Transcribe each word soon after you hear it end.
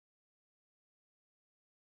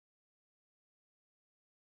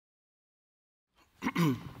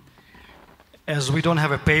As we don't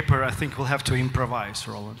have a paper, I think we'll have to improvise,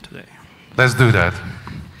 Roland, today. Let's do that.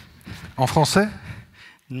 En français?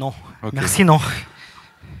 Non. Okay. Merci, non.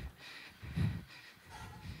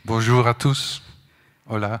 Bonjour à tous.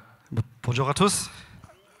 Hola. Bonjour à tous.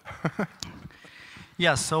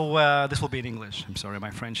 Yeah, so this will be in English. I'm sorry,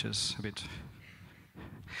 my French is a bit...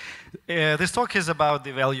 this talk is about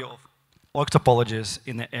the value of Org Topologies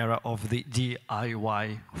in the era of the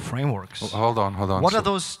DIY frameworks. Oh, hold on. What are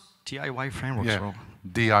those DIY frameworks, yeah.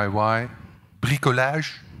 DIY,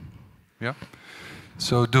 bricolage. Yeah.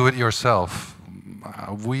 So do it yourself.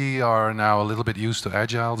 We are now a little bit used to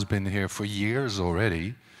agile. It's been here for years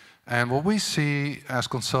already. And what we see as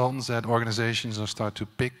consultants, that organizations will start to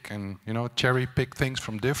pick and cherry pick things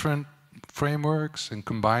from different frameworks and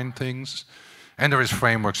combine things. And there is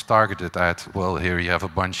frameworks targeted at, well, here you have a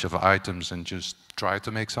bunch of items and just try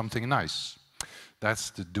to make something nice.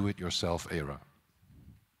 That's the do-it-yourself era.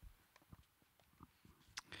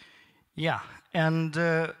 Yeah, and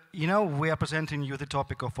we are presenting you the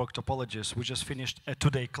topic of Org Topologies. We just finished a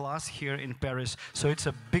two-day class here in Paris, so it's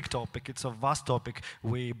a big topic, it's a vast topic.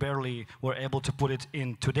 We barely were able to put it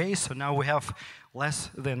in 2 days, so now we have less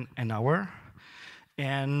than an hour.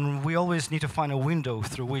 And we always need to find a window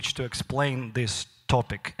through which to explain this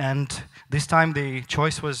topic. And this time the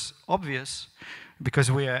choice was obvious,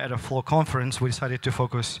 because we are at a Flow conference, we decided to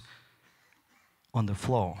focus on the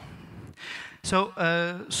flow. So,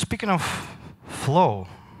 speaking of flow,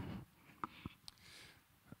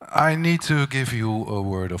 I need to give you a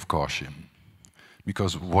word of caution,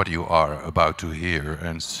 because what you are about to hear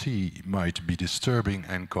and see might be disturbing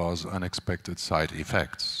and cause unexpected side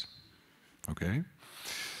effects. Okay?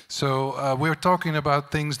 So we're talking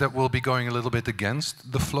about things that will be going a little bit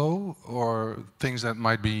against the flow, or things that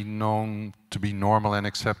might be known to be normal and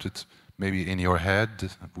accepted maybe in your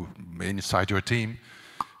head, inside your team,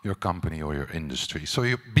 your company or your industry. So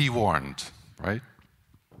you be warned, right?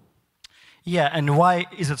 Yeah, and why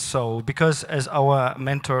is it so? Because as our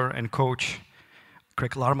mentor and coach,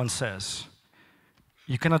 Craig Larman, says,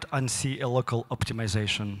 you cannot unsee a local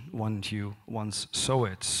optimization once you once saw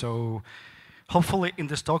it. So hopefully in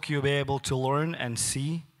this talk you'll be able to learn and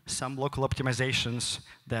see some local optimizations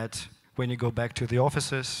that when you go back to the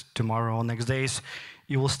offices tomorrow or next days,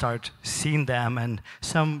 you will start seeing them, and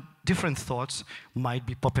some different thoughts might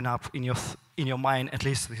be popping up in your mind. At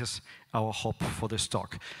least this is our hope for this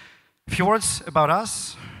talk. A few words about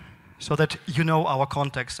us, so that you know our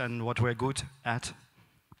context and what we're good at.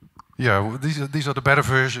 Yeah, well, these are the better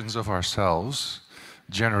versions of ourselves,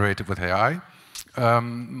 generated with AI.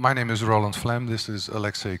 My name is Roland Flemm, this is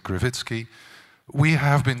Alexey Krivitsky. We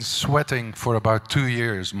have been sweating for about 2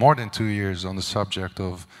 years, more than 2 years, on the subject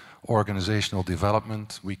of organizational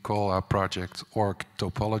development. We call our project Org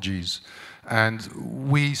Topologies. And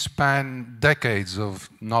we span decades of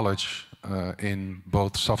knowledge in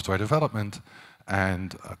both software development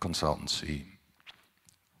and consultancy.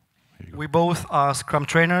 We both are Scrum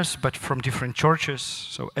trainers, but from different churches.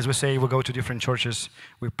 So as we say, we go to different churches,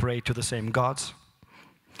 we pray to the same gods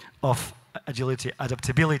of agility,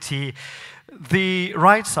 adaptability. The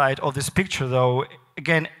right side of this picture, though,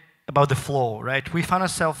 again, about the flow, right? We found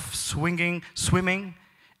ourselves swimming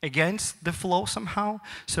against the flow somehow.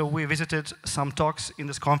 So we visited some talks in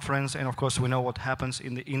this conference, and of course we know what happens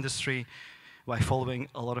in the industry by following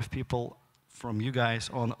a lot of people from you guys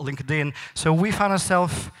on LinkedIn. So we found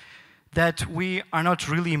ourselves that we are not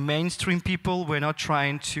really mainstream people. We're not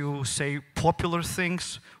trying to say popular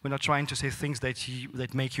things. We're not trying to say things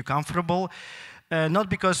that make you comfortable. Not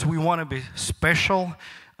because we want to be special,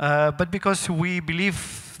 but because we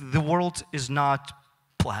believe the world is not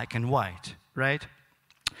black and white, right?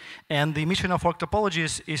 And the mission of Org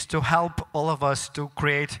Topologies is to help all of us to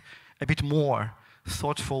create a bit more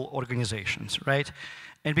thoughtful organizations, right?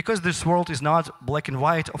 And because this world is not black and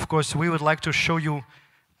white, of course, we would like to show you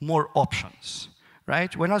more options,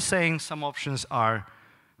 right? We're not saying some options are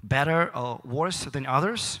better or worse than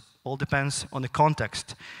others. All depends on the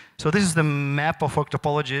context. So this is the map of Org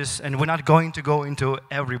Topologies, and we're not going to go into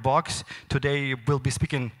every box. Today we'll be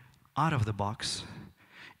speaking out of the box,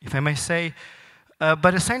 if I may say.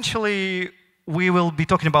 But essentially, we will be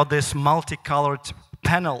talking about this multicolored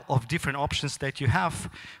panel of different options that you have,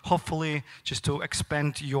 hopefully just to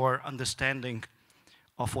expand your understanding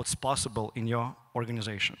of what's possible in your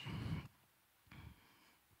organization.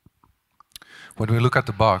 When we look at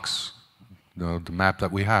the box, the map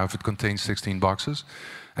that we have, it contains 16 boxes,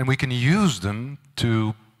 and we can use them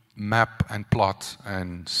to map and plot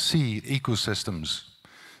and see ecosystems.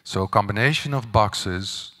 So a combination of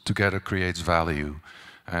boxes together creates value.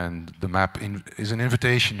 And the map is an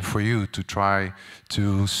invitation for you to try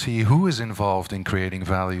to see who is involved in creating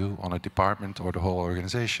value on a department or the whole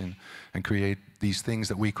organization, and create these things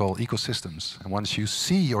that we call ecosystems. And once you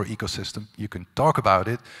see your ecosystem, you can talk about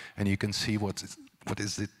it, and you can see what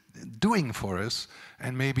is it doing for us,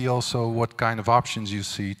 and maybe also what kind of options you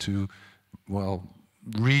see to, well,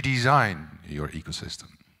 redesign your ecosystem.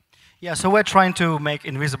 Yeah, so we're trying to make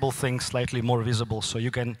invisible things slightly more visible, so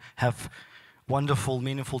you can have wonderful,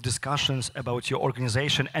 meaningful discussions about your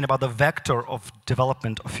organization and about the vector of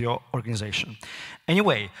development of your organization.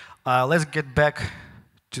 Anyway, let's get back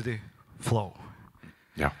to the flow.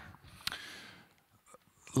 Yeah.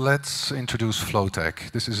 Let's introduce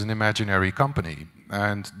FlowTech. This is an imaginary company,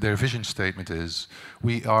 and their vision statement is,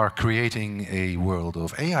 we are creating a world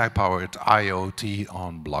of AI-powered IoT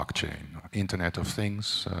on blockchain, Internet of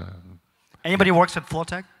Things. Anybody works at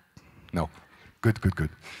FlowTech? No. Good, good, good.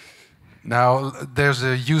 Now, there's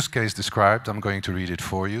a use case described. I'm going to read it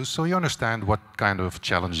for you, so you understand what kind of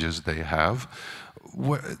challenges they have.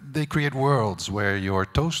 They create worlds where your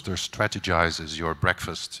toaster strategizes your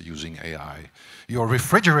breakfast using AI. Your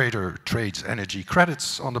refrigerator trades energy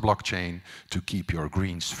credits on the blockchain to keep your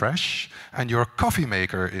greens fresh. And your coffee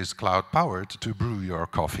maker is cloud-powered to brew your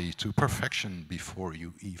coffee to perfection before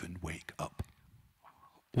you even wake up.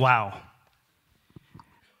 Wow.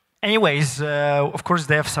 Anyways, of course,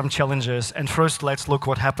 they have some challenges. And first, let's look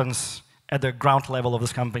what happens at the ground level of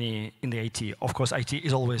this company in the IT. Of course, IT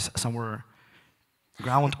is always somewhere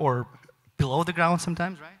ground or below the ground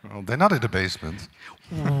sometimes, right? Well, they're not in the basement.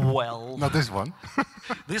 Well... Not this one.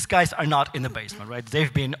 These guys are not in the basement, right?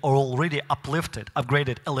 They've been already uplifted,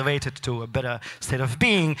 upgraded, elevated to a better state of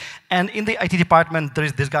being. And in the IT department, there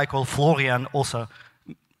is this guy called Florian, also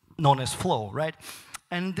known as Flo, right?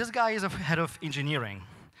 And this guy is a head of engineering.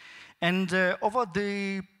 And over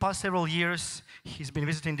the past several years, he's been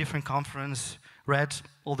visiting different conferences, read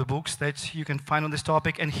all the books that you can find on this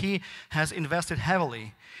topic, and he has invested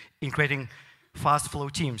heavily in creating fast flow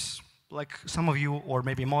teams, like some of you, or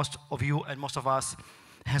maybe most of you and most of us,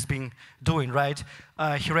 has been doing, right?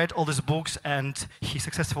 He read all these books, and he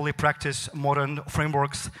successfully practiced modern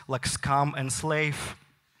frameworks like Scum and Slave.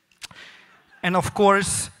 And of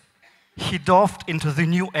course, he dove into the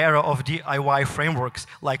new era of DIY frameworks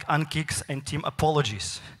like Unkicks and d.c.m.e.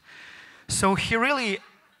 So he really,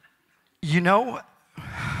 you know,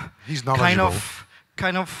 he's knowledgeable.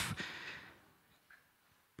 kind of,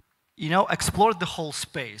 you know, explored the whole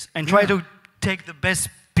space and try to take the best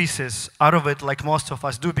pieces out of it, like most of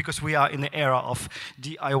us do, because we are in the era of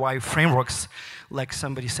DIY frameworks, like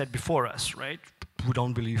somebody said before us, right? We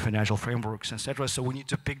don't believe in agile frameworks, etc. So we need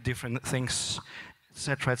to pick different things,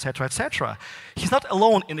 etc., etc., etc. He's not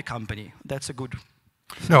alone in the company. That's a good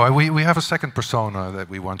thing. No, we have a second persona that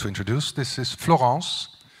we want to introduce. This is Florence.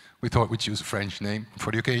 We thought we'd choose a French name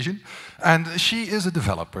for the occasion. And she is a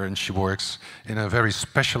developer, and she works in a very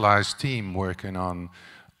specialized team working on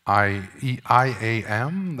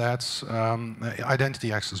IAM, that's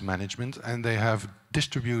Identity Access Management, and they have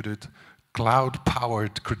distributed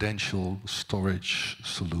cloud-powered credential storage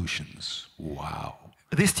solutions. Wow.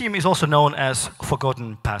 This team is also known as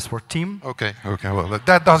Forgotten Password Team. Okay, well,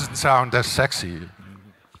 that doesn't sound as sexy.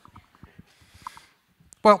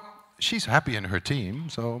 Well, she's happy in her team,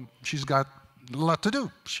 so she's got a lot to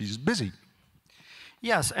do. She's busy.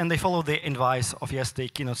 Yes, and they follow the advice of the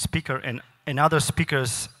keynote speaker and other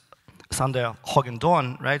speakers, Sander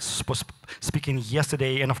Hogendoorn, right, was speaking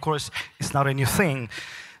yesterday, and of course, it's not a new thing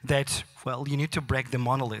that, well, you need to break the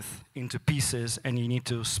monolith into pieces and you need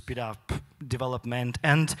to speed up development.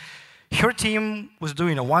 And her team was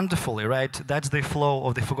doing it wonderfully, right? That's the flow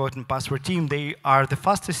of the Forgotten Password team. They are the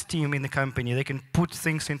fastest team in the company. They can put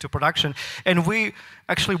things into production. And we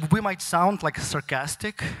might sound like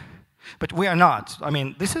sarcastic, but we are not. I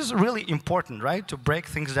mean, this is really important, right? To break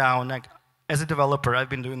things down. Like, as a developer, I've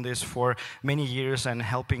been doing this for many years and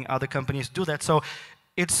helping other companies do that. So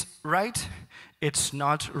it's right. It's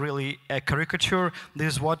not really a caricature.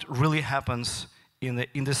 This is what really happens in the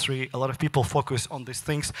industry. A lot of people focus on these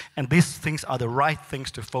things, and these things are the right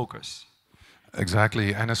things to focus.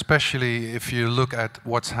 Exactly, and especially if you look at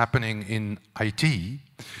what's happening in IT,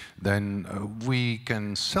 then we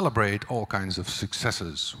can celebrate all kinds of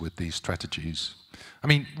successes with these strategies. I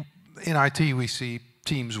mean, in IT we see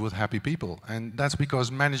teams with happy people, and that's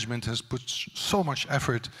because management has put so much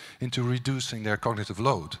effort into reducing their cognitive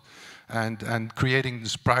load and creating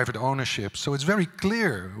this private ownership. So it's very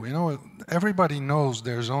clear, you know, everybody knows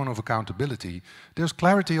their zone of accountability. There's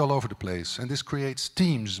clarity all over the place, and this creates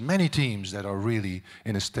teams, many teams that are really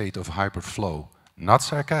in a state of hyperflow. Not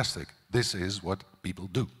sarcastic. This is what people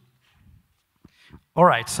do. All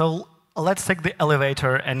right, so let's take the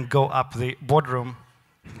elevator and go up the boardroom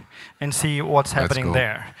and see what's happening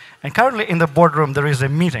there. And currently in the boardroom, there is a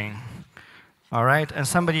meeting. All right, and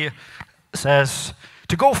somebody says,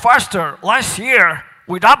 to go faster, last year,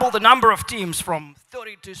 we doubled the number of teams from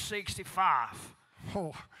 30 to 65.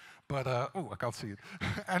 Oh, but, I can't see it.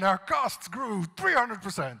 And our costs grew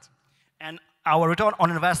 300%. And our return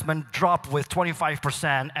on investment dropped with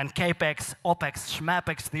 25%, and CAPEX, OPEX,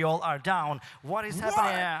 SHMAPEX, they all are down. What is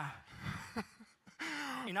happening?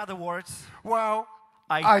 In other words, well,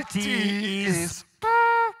 IT is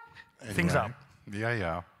things up.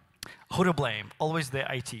 Yeah. Who to blame? Always the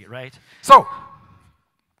IT, right? So,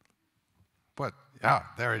 but yeah,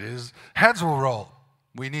 there it is. Heads will roll.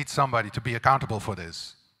 We need somebody to be accountable for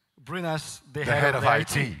this. Bring us the head of the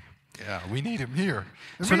IT. Yeah, we need him here.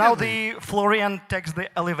 So now the Florian takes the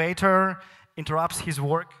elevator, interrupts his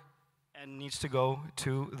work, and needs to go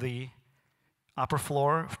to the upper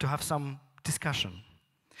floor to have some discussion.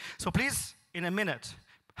 So please, in a minute,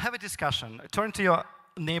 have a discussion. Turn to your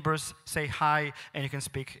neighbors, say hi, and you can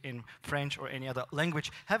speak in French or any other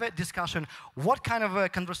language. Have a discussion. What kind of a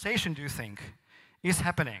conversation do you think is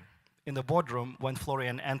happening in the boardroom when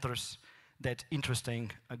Florian enters that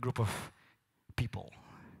interesting group of people?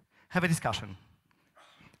 Have a discussion.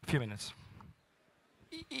 A few minutes.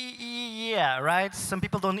 Yeah, right? Some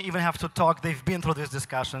people don't even have to talk. They've been through these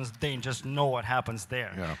discussions. They just know what happens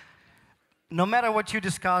there. Yeah. No matter what you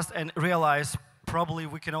discussed and realize, probably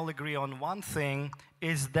we can all agree on one thing,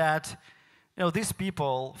 is that these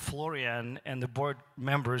people, Florian and the board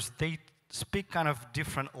members, they speak kind of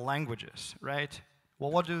different languages, right?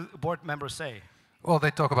 Well, what do board members say? Well,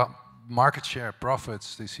 they talk about market share,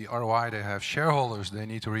 profits, they see ROI, they have shareholders they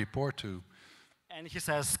need to report to. And he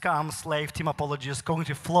says, scam, slave, t.m.e,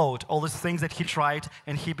 cognitive float, all these things that he tried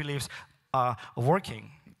and he believes are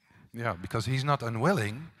working. Yeah, because he's not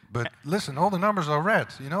unwilling, but listen, all the numbers are red.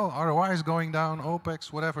 ROI is going down,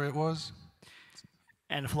 OPEX, whatever it was.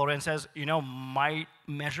 And Florian says, my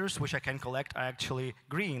measures, which I can collect, are actually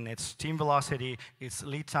green. It's team velocity, it's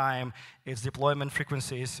lead time, it's deployment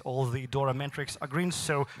frequencies, all the DORA metrics are green,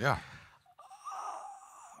 so... Yeah.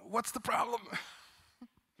 What's the problem?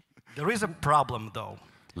 There is a problem, though.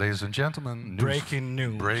 Ladies and gentlemen, breaking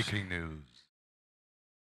news. Breaking news.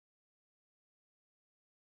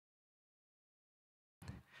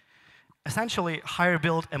 Essentially, Hire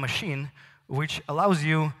built a machine which allows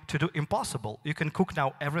you to do impossible. You can cook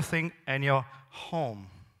now everything in your home.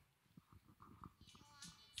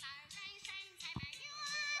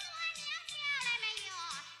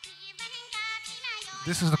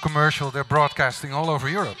 This is the commercial they're broadcasting all over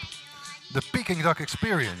Europe. The Peking duck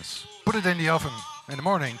experience. Put it in the oven in the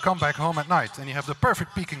morning, come back home at night, and you have the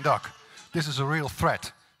perfect Peking duck. This is a real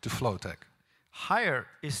threat to Flowtech. Hire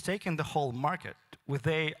is taking the whole market. With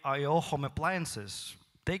the I/O home appliances,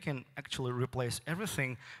 they can actually replace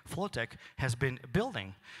everything Flowtech has been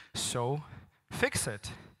building. So fix it.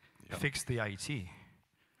 Yep. Fix the IT.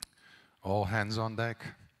 All hands on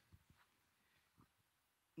deck.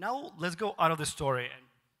 Now let's go out of the story and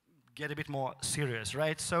get a bit more serious,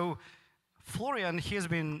 right? So Florian, he has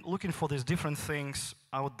been looking for these different things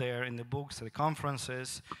out there in the books, at the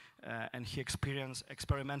conferences, and he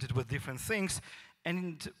experimented with different things.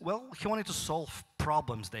 And, well, he wanted to solve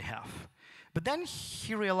problems they have. But then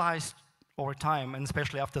he realized over time, and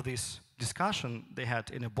especially after this discussion they had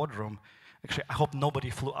in a boardroom, actually, I hope nobody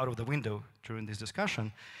flew out of the window during this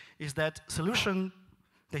discussion, is that solution,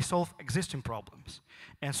 they solve existing problems.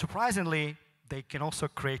 And surprisingly, they can also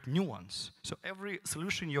create new ones. So every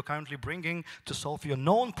solution you're currently bringing to solve your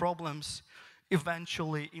known problems,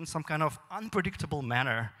 eventually, in some kind of unpredictable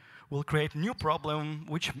manner, will create new problem,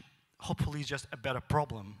 which hopefully is just a better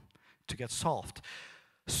problem to get solved.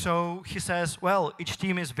 So he says, well, each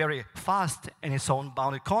team is very fast in its own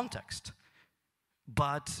bounded context.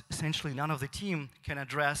 But essentially, none of the team can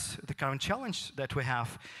address the current challenge that we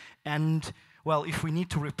have. And, well, if we need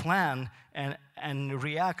to replan and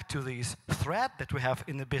react to this threat that we have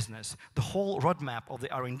in the business, the whole roadmap of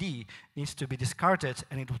the R&D needs to be discarded,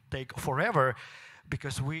 and it will take forever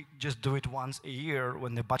because we just do it once a year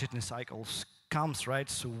when the budgeting cycles comes, right?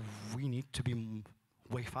 So we need to be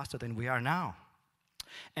way faster than we are now.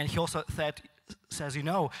 And he also says,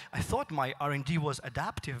 I thought my R&D was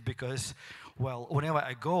adaptive because, well, whenever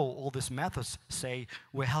I go, all these methods say,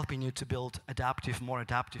 we're helping you to build more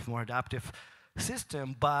adaptive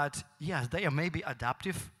system. But yes, they are maybe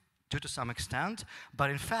adaptive to some extent. But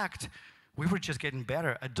in fact, we were just getting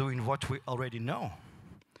better at doing what we already know.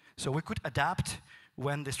 So we could adapt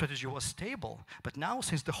when the strategy was stable. But now,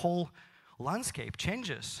 since the whole landscape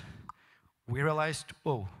changes, we realized,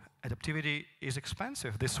 oh, adaptivity is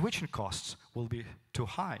expensive. The switching costs will be too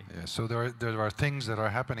high. Yeah, so there are things that are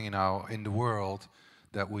happening now in the world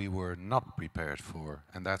that we were not prepared for,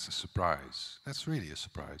 and that's a surprise. That's really a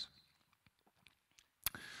surprise.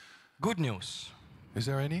 Good news. Is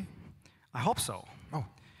there any? I hope so. Oh.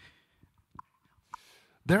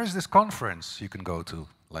 There is this conference you can go to,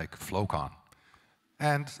 like FlowCon.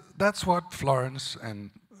 And that's what Florence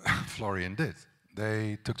and Florian did.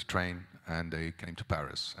 They took the train and they came to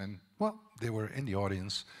Paris. And, well, they were in the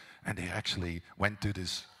audience and they actually went to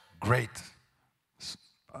this great,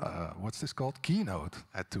 what's this called? Keynote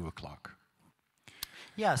at 2 o'clock.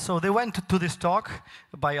 Yeah, so they went to this talk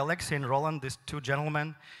by Alexey and Roland, these two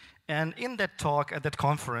gentlemen. And in that talk, at that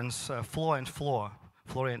conference, Florian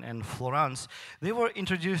and Florence, they were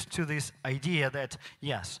introduced to this idea that,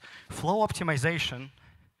 yes, flow optimization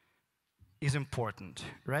is important,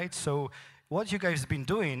 right? So what you guys have been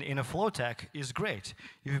doing in a flow tech is great.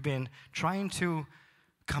 You've been trying to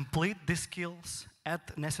complete the skills, add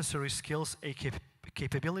necessary skills,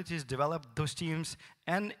 capabilities, develop those teams,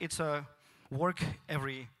 and it's a work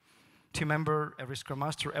every team member, every scrum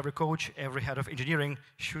master, every coach, every head of engineering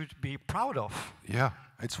should be proud of. Yeah,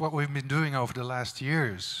 it's what we've been doing over the last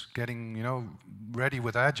years, getting, ready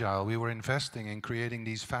with Agile. We were investing in creating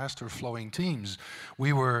these faster flowing teams.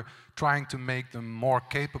 We were trying to make them more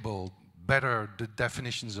capable, better the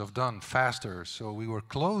definitions of done, faster. So we were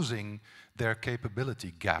closing their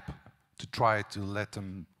capability gap to try to let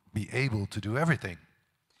them be able to do everything.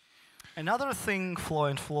 Another thing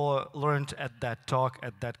Flo learned at that talk,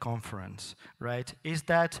 at that conference, right, is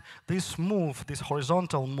that this move, this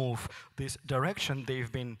horizontal move, this direction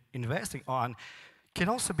they've been investing on, can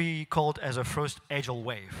also be called as a first agile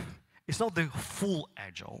wave. It's not the full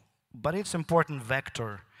agile, but it's an important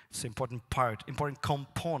vector, it's an important part, important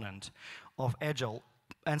component of agile,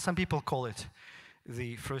 and some people call it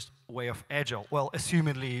the first way of agile. Well,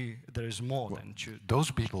 assumedly there is more than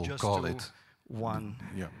those people call it one.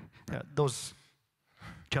 Yeah. Those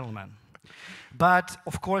gentlemen. But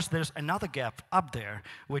of course there's another gap up there,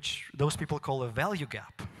 which those people call a value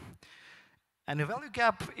gap. And the value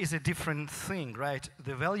gap is a different thing, right?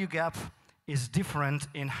 The value gap is different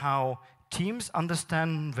in how teams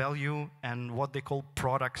understand value and what they call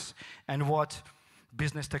products, and what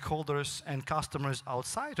business stakeholders and customers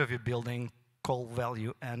outside of your building call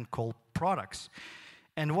value and call products.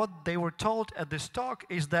 And what they were told at this talk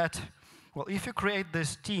is that, well, if you create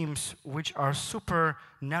these teams which are super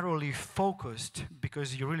narrowly focused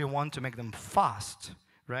because you really want to make them fast,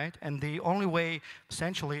 right? And the only way,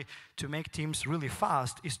 essentially, to make teams really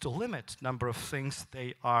fast is to limit the number of things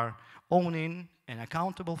they are owning and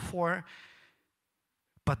accountable for.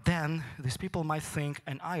 But then these people might think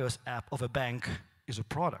an iOS app of a bank is a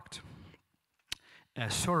product. A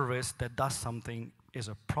service that does something is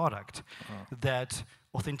a product. That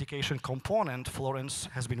authentication component Florence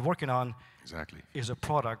has been working on is a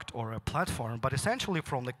product or a platform. But essentially,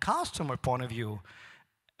 from the customer point of view,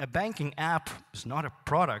 a banking app is not a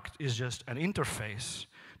product, it's just an interface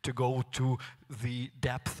to go to the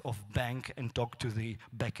depth of bank and talk to the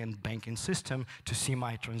back-end banking system to see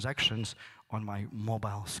my transactions on my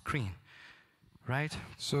mobile screen, right?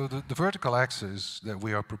 So the vertical axis that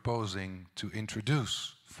we are proposing to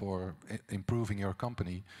introduce for improving your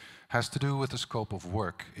company has to do with the scope of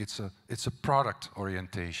work. It's a product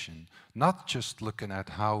orientation, not just looking at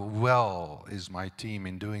how well is my team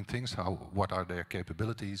in doing things, what are their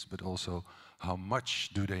capabilities, but also how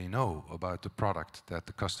much do they know about the product that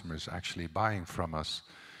the customer is actually buying from us.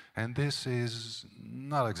 And this is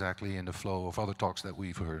not exactly in the flow of other talks that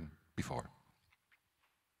we've heard before.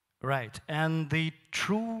 Right, and the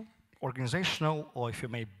true organizational, or if you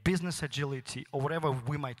may, business agility, or whatever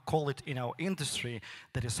we might call it in our industry,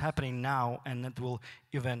 that is happening now, and that will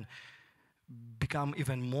even become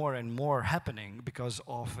even more and more happening because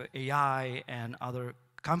of AI and other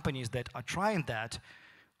companies that are trying that,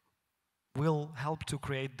 will help to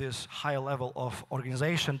create this higher level of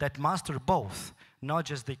organization that master both, not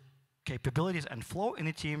just the capabilities and flow in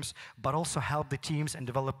the teams, but also help the teams and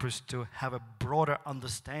developers to have a broader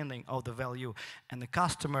understanding of the value and the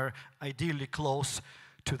customer, ideally close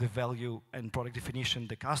to the value and product definition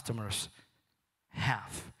the customers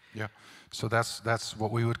have. Yeah, so that's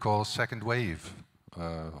what we would call second wave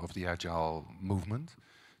of the Agile movement,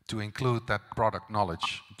 to include that product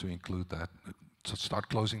knowledge, to include that, to start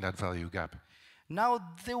closing that value gap. Now,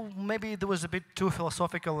 maybe there was a bit too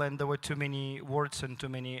philosophical and there were too many words and too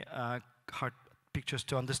many hard pictures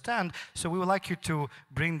to understand. So we would like you to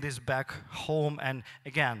bring this back home. And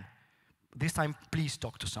again, this time, please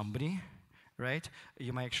talk to somebody, right?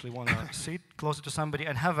 You might actually want to sit closer to somebody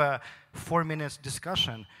and have a 4-minute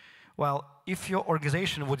discussion. Well, if your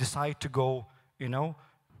organization would decide to go,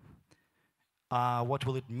 what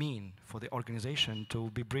will it mean for the organization to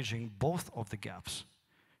be bridging both of the gaps?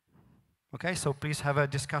 Okay, so please have a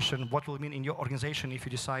discussion. What will it mean in your organization if you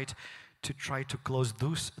decide to try to close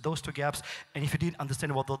those two gaps? And if you didn't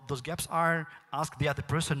understand what those gaps are, ask the other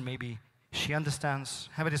person, maybe she understands.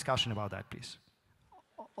 Have a discussion about that, please.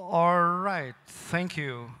 All right, thank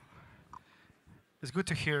you. It's good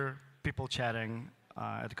to hear people chatting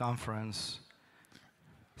at the conference.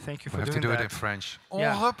 Thank you for doing that. We have to do it in French. On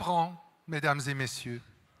reprend, mesdames et messieurs.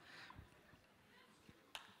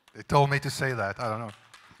 They told me to say that, I don't know.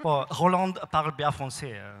 Bon, Roland parle bien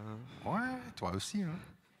français. Ouais, toi aussi, hein?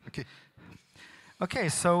 Okay. Okay,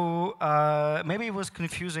 so maybe it was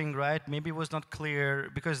confusing, right? Maybe it was not clear,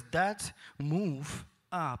 because that move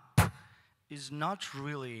up is not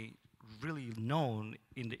really known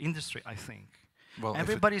in the industry, I think. Well,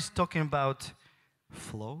 everybody's talking about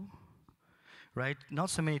flow, right? Not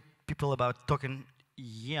so many people about talking,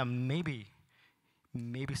 yeah, maybe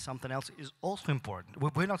something else is also important.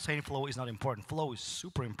 We're not saying flow is not important. Flow is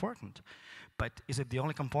super important. But is it the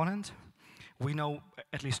only component? We know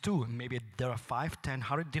at least two. Maybe there are 5, 10,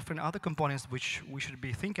 100 different other components which we should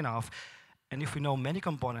be thinking of. And if we know many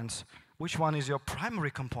components, which one is your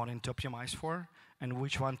primary component to optimize for, and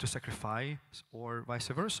which one to sacrifice, or vice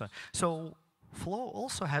versa? So Flow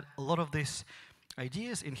also had a lot of these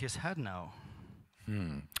ideas in his head now.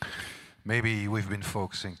 Maybe we've been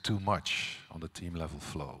focusing too much on the team level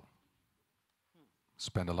flow.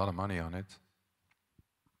 Spend a lot of money on it.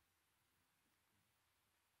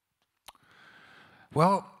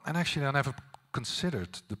 Well, and actually I never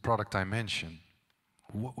considered the product I mentioned.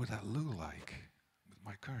 What would that look like with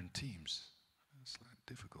my current teams? It's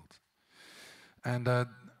difficult. And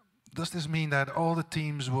does this mean that all the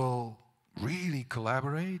teams will really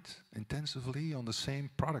collaborate intensively on the same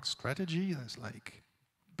product strategy? That's like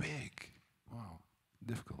big. Wow,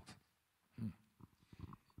 difficult.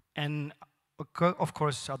 And of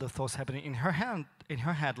course, other thoughts happening in her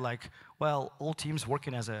head, like, well, all teams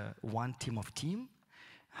working as one team of team.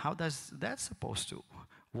 How does that supposed to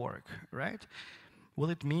work, right? Will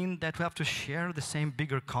it mean that we have to share the same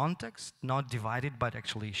bigger context, not divided, but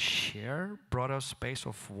actually share broader space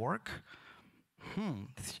of work?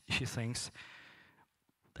 She thinks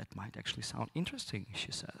that might actually sound interesting,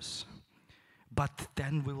 she says. But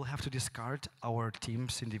then we will have to discard our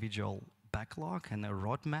team's individual backlog and a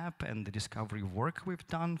roadmap and the discovery work we've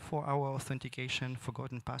done for our authentication,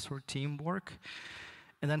 forgotten password team work.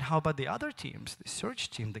 And then how about the other teams, the search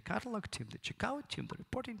team, the catalog team, the checkout team, the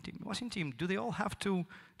reporting team, the watching team? Do they all have to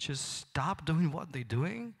just stop doing what they're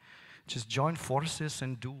doing? Just join forces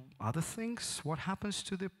and do other things? What happens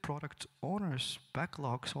to the product owners,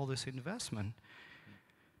 backlogs, all this investment?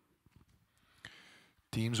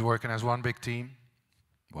 Teams working as one big team?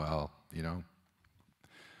 Well,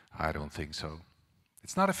 I don't think so.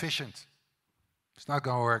 It's not efficient. It's not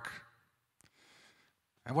going to work.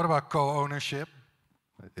 And what about co-ownership?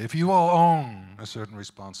 If you all own a certain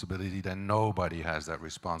responsibility, then nobody has that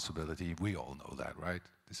responsibility. We all know that, right?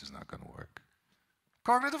 This is not going to work.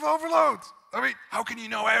 Cognitive overload. I mean, how can you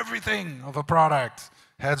know everything of a product?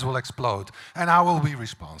 Heads will explode. And I will be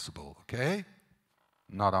responsible, okay?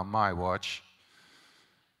 Not on my watch.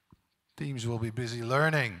 Teams will be busy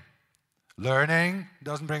learning. Learning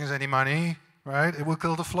doesn't bring us any money, right? It will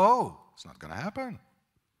kill the flow. It's not going to happen.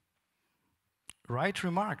 Right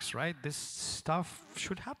remarks, right? This stuff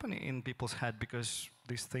should happen in people's head because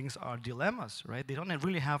these things are dilemmas, right? They don't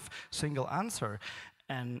really have single answer.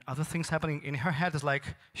 And other things happening in her head is like,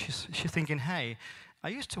 she's thinking, hey, I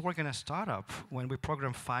used to work in a startup when we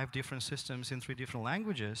programmed 5 different systems in 3 different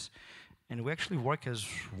languages, and we actually work as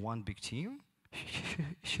one big team,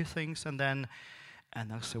 she thinks, and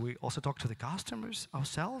so we also talk to the customers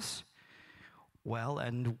ourselves. Well,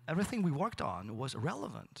 and everything we worked on was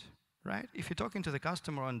relevant. Right? If you're talking to the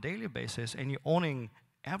customer on a daily basis and you're owning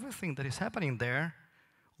everything that is happening there,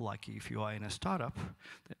 like if you are in a startup,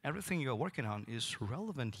 then everything you're working on is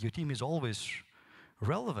relevant. Your team is always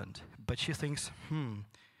relevant. But she thinks,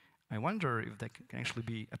 I wonder if that can actually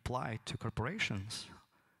be applied to corporations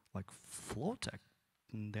like Flowtech.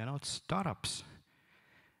 They're not startups.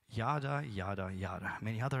 Yada, yada, yada.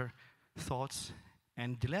 Many other thoughts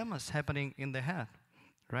and dilemmas happening in the head,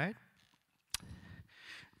 right?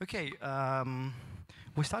 Okay,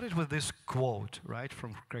 we started with this quote, right,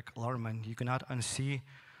 from Greg Larman. You cannot unsee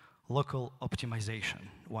local optimization.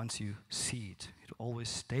 Once you see it, it will always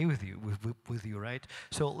stay with you, right?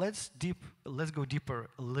 So let's go deeper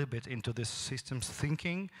a little bit into this systems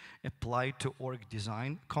thinking applied to org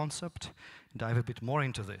design concept, dive a bit more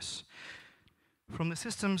into this. From the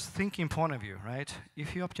systems thinking point of view, right?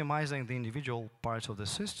 If you're optimizing the individual parts of the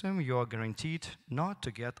system, you are guaranteed not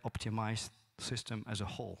to get optimized system as a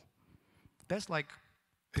whole. That's like...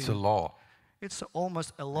 It's a law. It's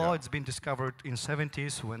almost a law. Yeah. It's been discovered in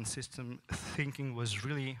 70s when system thinking was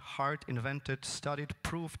really hard, invented, studied,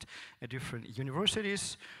 proved at different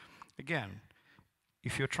universities. Again,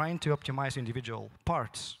 if you're trying to optimize individual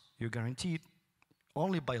parts, you're guaranteed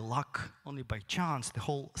only by luck, only by chance, the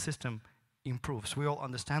whole system improves. We all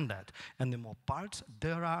understand that. And the more parts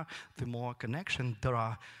there are, the more connection there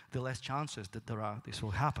are, the less chances that this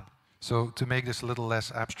will happen. So to make this a little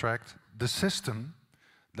less abstract, the system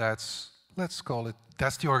that's, let's call it,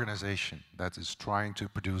 that's the organization that is trying to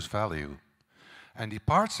produce value. And the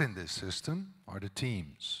parts in this system are the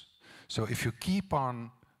teams. So if you keep on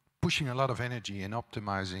pushing a lot of energy in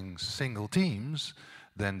optimizing single teams,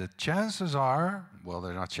 then the chances are, well,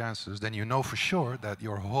 they're not chances, then you know for sure that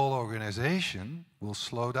your whole organization will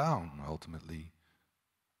slow down ultimately.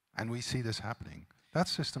 And we see this happening.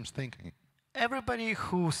 That's systems thinking. Everybody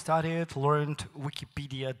who studied, learned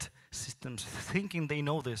Wikipedia systems thinking, they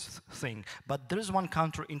know this thing. But there's one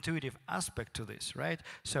counterintuitive aspect to this, right?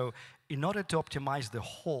 So in order to optimize the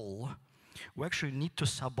whole, we actually need to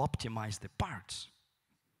sub-optimize the parts.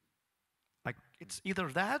 Like, it's either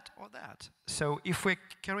that or that. So if we're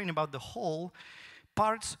caring about the whole,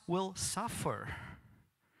 parts will suffer.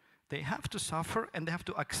 They have to suffer, and they have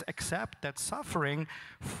to accept that suffering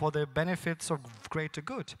for the benefits of greater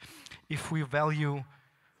good. If we value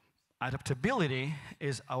adaptability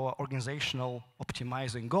as our organizational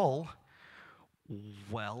optimizing goal,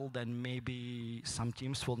 well, then maybe some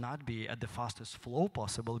teams will not be at the fastest flow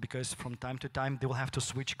possible, because from time to time they will have to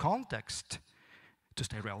switch context to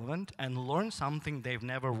stay relevant and learn something they've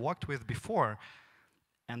never worked with before.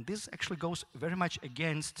 And this actually goes very much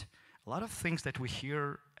against a lot of things that we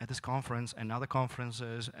hear at this conference and other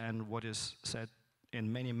conferences, and what is said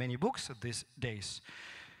in many, many books these days.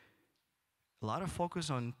 A lot of focus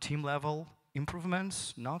on team level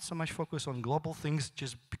improvements, not so much focus on global things,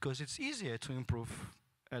 just because it's easier to improve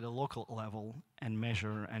at a local level and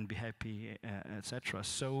measure and be happy, etc.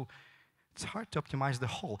 So it's hard to optimize the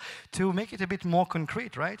whole. To make it a bit more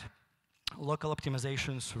concrete, right? Local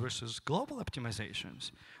optimizations versus global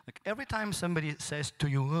optimizations. Like, every time somebody says to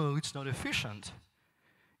you, oh, it's not efficient,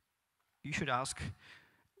 you should ask,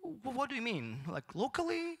 well, what do you mean? Like,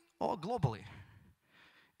 locally or globally?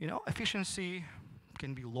 You know, efficiency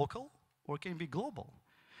can be local or can be global,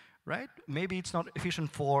 right? Maybe it's not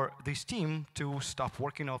efficient for this team to stop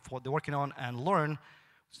working on what they're working on and learn.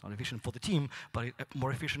 It's not efficient for the team, but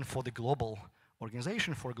more efficient for the global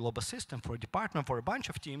organization, for a global system, for a department, for a bunch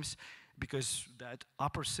of teams, because that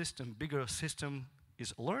upper system, bigger system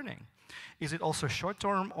is learning. Is it also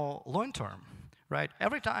short-term or long-term, right?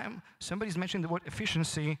 Every time somebody's mentioning the word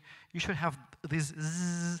efficiency, you should have this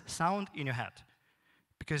zzz sound in your head.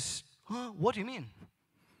 Because, what do you mean?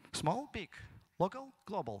 Small, big, local,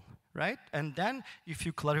 global, right? And then if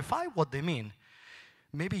you clarify what they mean,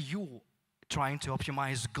 maybe you trying to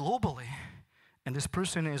optimize globally, and this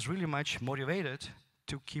person is really much motivated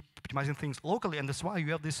to keep optimizing things locally, and that's why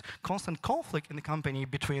you have this constant conflict in the company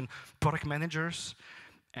between product managers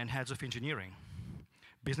and heads of engineering.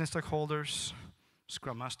 Business stakeholders,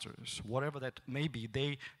 scrum masters, whatever that may be,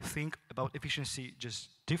 they think about efficiency just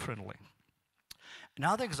differently.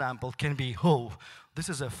 Another example can be, oh, this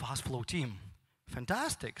is a fast flow team.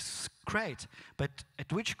 Fantastic, great, but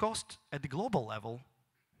at which cost at the global level?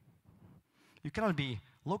 You cannot be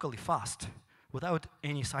locally fast without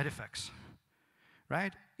any side effects,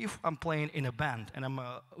 right? If I'm playing in a band and I'm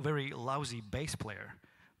a very lousy bass player,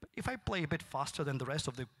 but if I play a bit faster than the rest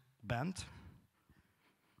of the band,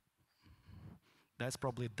 that's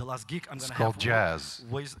probably the last gig I'm going to have. It's called jazz.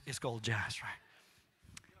 It's called jazz, right?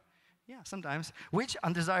 Yeah, sometimes. Which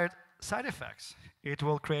undesired side effects it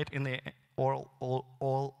will create in the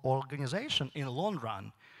organization in the long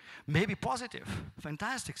run. Maybe positive,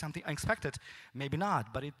 fantastic, something unexpected, maybe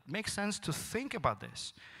not, but it makes sense to think about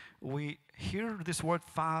this. We hear this word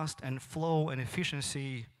fast and flow and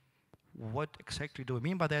efficiency. What exactly do we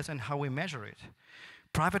mean by that, and how we measure it?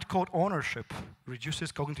 Private code ownership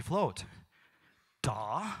reduces cognitive load.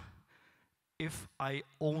 Duh. If I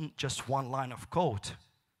own just one line of code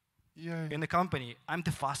in the company, I'm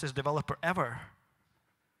the fastest developer ever.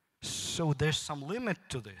 So there's some limit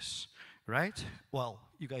to this. Right? Well,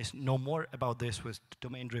 you guys know more about this with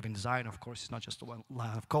domain-driven design. Of course, it's not just one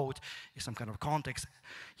line of code. It's some kind of context,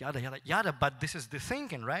 yada, yada, yada. But this is the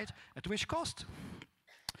thinking, right? At which cost?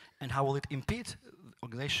 And how will it impede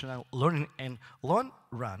organizational learning in long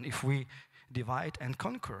run if we divide and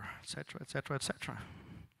conquer, et cetera, et cetera, et cetera?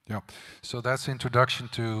 Yeah, so that's introduction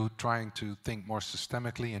to trying to think more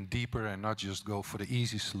systemically and deeper and not just go for the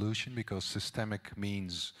easy solution, because systemic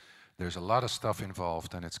means there's a lot of stuff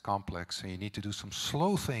involved and it's complex and you need to do some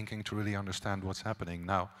slow thinking to really understand what's happening.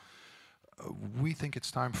 Now, we think it's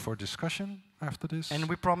time for discussion after this. And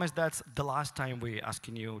we promise that's the last time we're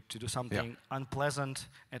asking you to do something unpleasant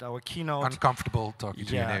at our keynote. Uncomfortable talking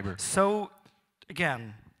to your neighbor. So,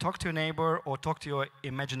 again, talk to your neighbor or talk to your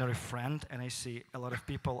imaginary friend. And I see a lot of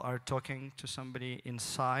people are talking to somebody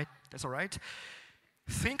inside. That's all right.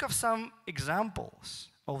 Think of some examples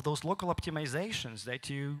of those local optimizations that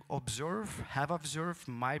you observe, have observed,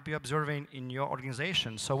 might be observing in your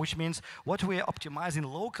organization. So which means what we are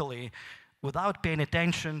optimizing locally without paying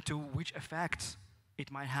attention to which effects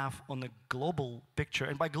it might have on the global picture.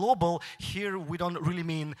 And by global, here we don't really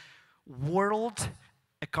mean world,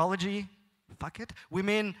 ecology, fuck it. We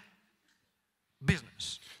mean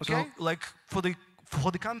business, okay? So like for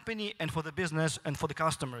the company and for the business and for the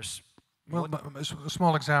customers. Well, a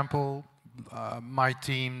small example, my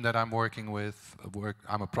team that I'm working with,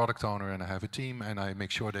 I'm a product owner and I have a team and I make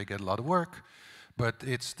sure they get a lot of work, but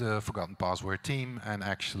it's the forgotten password team, and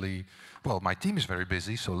actually, well, my team is very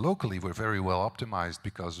busy, so locally we're very well optimized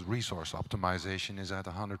because resource optimization is at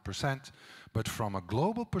 100%, but from a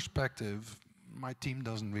global perspective, my team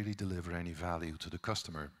doesn't really deliver any value to the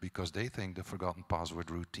customer because they think the forgotten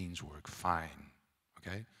password routines work fine,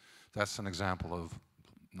 okay? That's an example of,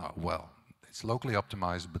 well, it's locally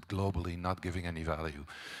optimized, but globally not giving any value.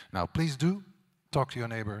 Now, please do talk to your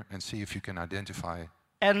neighbor and see if you can identify.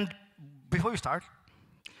 And before you start,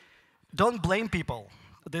 don't blame people.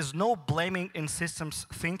 There's no blaming in systems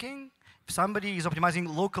thinking. If somebody is optimizing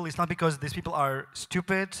locally, it's not because these people are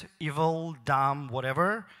stupid, evil, dumb,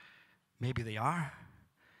 whatever. Maybe they are,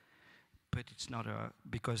 but it's not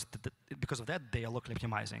because of that they are locally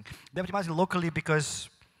optimizing. They're optimizing locally because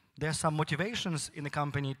there are some motivations in the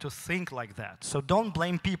company to think like that. So don't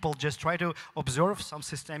blame people, just try to observe some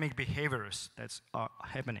systemic behaviors that are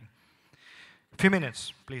happening. A few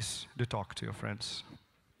minutes, please do talk to your friends.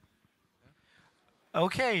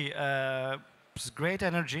 Okay, it's great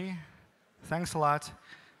energy. Thanks a lot.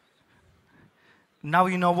 Now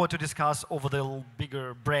you know what to discuss over the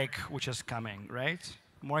bigger break which is coming, right?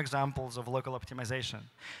 More examples of local optimization.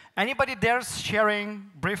 Anybody there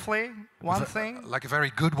sharing briefly one thing? Like a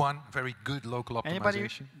very good one, very good local optimization. Anybody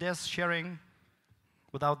there's sharing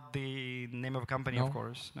without the name of a company, of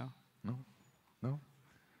course? No? No? No?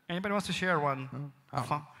 Anybody wants to share one?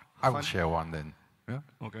 No. I will share one then. Yeah?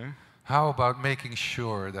 Okay. How about making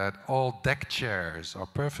sure that all deck chairs are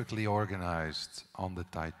perfectly organized on the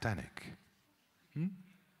Titanic?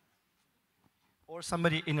 Or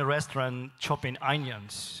somebody in a restaurant chopping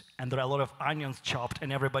onions, and there are a lot of onions chopped,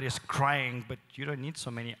 and everybody's crying, but you don't need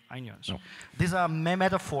so many onions. No. These are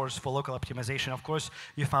metaphors for local optimization. Of course,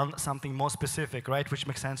 you found something more specific, right, which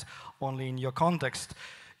makes sense only in your context.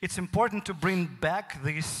 It's important to bring back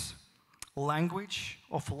this language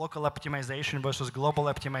of local optimization versus global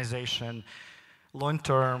optimization,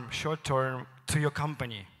 long-term, short-term, to your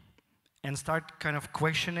company, and start kind of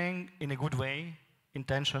questioning in a good way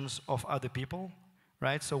intentions of other people,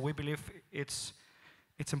 right? So we believe it's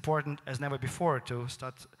important as never before to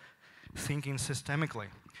start thinking systemically.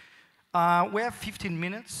 We have 15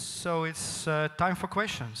 minutes, so it's time for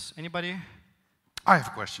questions. Anybody? I have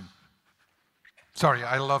a question. Sorry,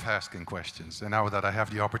 I love asking questions, and now that I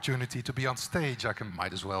have the opportunity to be on stage,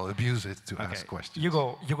 might as well abuse it to ask questions. You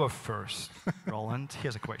go first, Roland.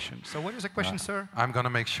 Here's a question. So what is the question, sir? I'm going to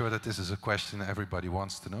make sure that this is a question everybody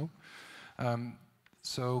wants to know.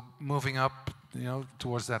 So moving up,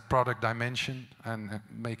 towards that product dimension and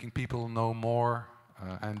making people know more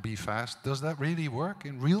and be fast, does that really work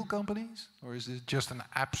in real companies, or is it just an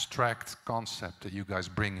abstract concept that you guys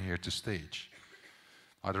bring here to stage?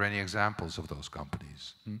 Are there any examples of those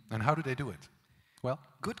companies? And how do they do it? Well,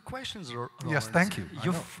 good questions, Roland. Yes, thank you.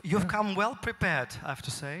 You've come well prepared, I have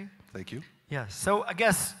to say. Thank you. Yeah, so I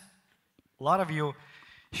guess a lot of you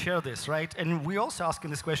share this, right? And we're also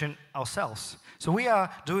asking this question ourselves. So we are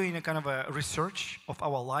doing a kind of a research of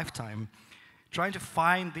our lifetime, trying to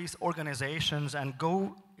find these organizations and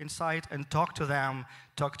go inside and talk to them,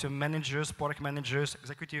 talk to managers, product managers,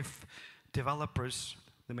 executive developers,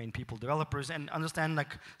 the main people, developers, and understand,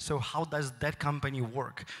 like, so how does that company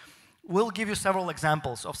work? We'll give you several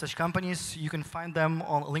examples of such companies. You can find them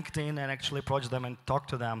on LinkedIn and actually approach them and talk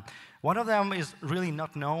to them. One of them is really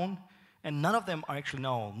not known, and none of them are actually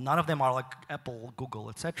known. None of them are like Apple, Google,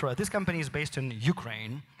 etc. This company is based in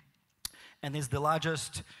Ukraine, and is the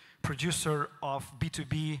largest producer of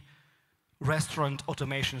B2B restaurant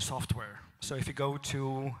automation software. So if you go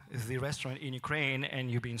to the restaurant in Ukraine and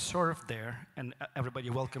you're being served there, and everybody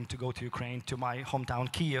welcome to go to Ukraine, to my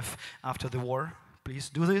hometown Kiev after the war, please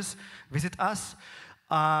do this, visit us.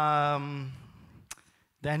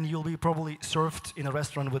 Then you'll be probably served in a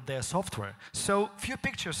restaurant with their software. So few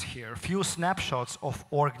pictures here, few snapshots of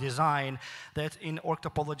org design that in Org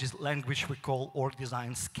Topologies language we call org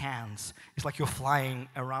design scans. It's like you're flying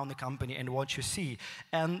around the company and what you see.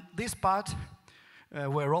 And this part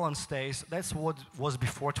where Roland stays, that's what was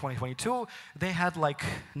before 2022. They had like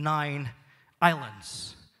 9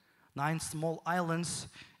 islands, 9 small islands.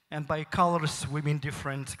 And by colors, we mean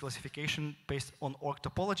different classification based on org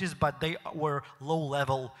topologies, but they were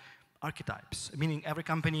low-level archetypes, meaning every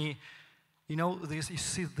company, you know, you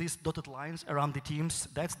see these dotted lines around the teams,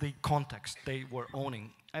 that's the context they were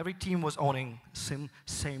owning. Every team was owning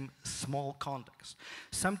same small context.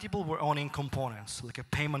 Some people were owning components, like a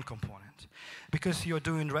payment component. Because you're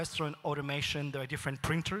doing restaurant automation, there are different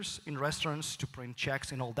printers in restaurants to print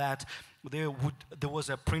checks and all that. There was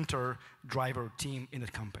a printer driver team in the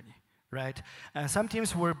company, right? And some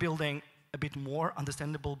teams were building a bit more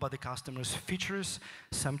understandable by the customers' features.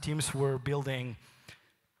 Some teams were building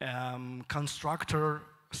constructor,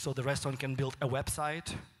 so the restaurant can build a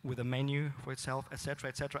website with a menu for itself, etc.,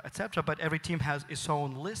 etc., etc. But every team has its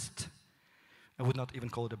own list. I would not even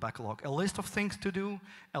call it a backlog. A list of things to do,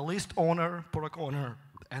 a list owner, product owner,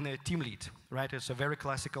 and a team lead, right? It's a very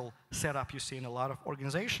classical setup you see in a lot of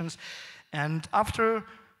organizations. And after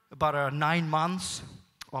about 9 months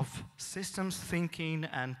of systems thinking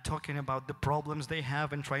and talking about the problems they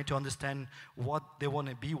have and trying to understand what they want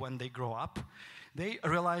to be when they grow up, they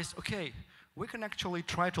realized, okay, we can actually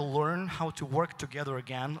try to learn how to work together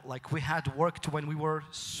again like we had worked when we were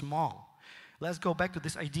small. Let's go back to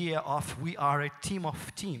this idea of we are a team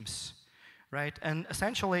of teams, right? And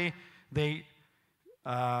essentially, they,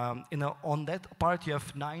 on that part you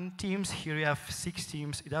have 9 teams, here you have 6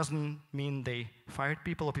 teams. It doesn't mean they fired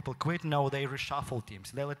people or people quit. No, they reshuffle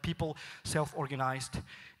teams. They let people self-organized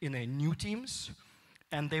in a new teams,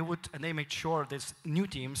 and they made sure these new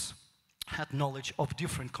teams had knowledge of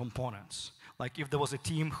different components. Like if there was a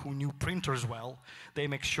team who knew printers well, they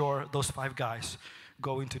make sure those 5 guys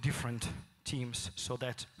go into different teams so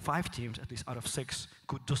that 5 teams, at least out of 6,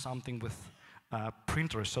 could do something with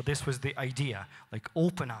printers. So this was the idea, like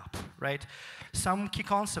open up, right? Some key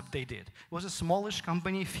concept they did. It was a smallish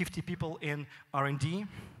company, 50 people in R&D.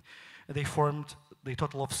 They formed the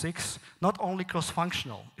total of 6, not only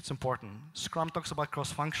cross-functional, it's important. Scrum talks about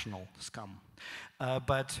cross-functional Scrum,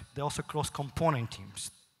 but they also cross-component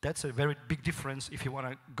teams. That's a very big difference if you want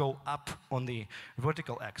to go up on the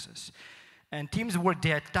vertical axis. And teams were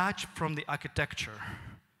detached from the architecture.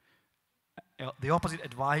 The opposite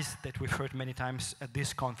advice that we've heard many times at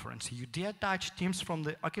this conference. You detach teams from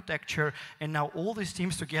the architecture, and now all these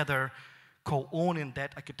teams together co-owning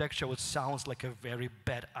that architecture, which sounds like a very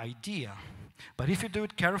bad idea. But if you do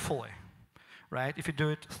it carefully, right? If you do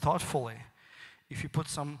it thoughtfully, if you put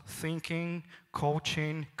some thinking,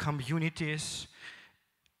 coaching, communities,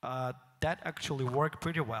 that actually worked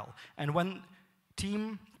pretty well. And when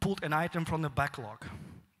team pulled an item from the backlog,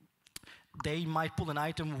 they might pull an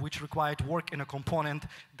item which required work in a component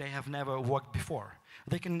they have never worked before.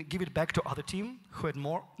 They can give it back to other team who had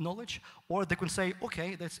more knowledge, or they can say,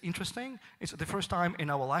 okay, that's interesting. It's the first time in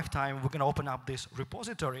our lifetime we're going to open up this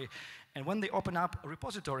repository. And when they open up a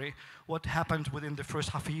repository, what happened within the first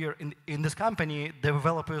half a year in this company, the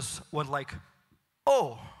developers went like,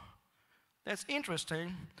 oh, that's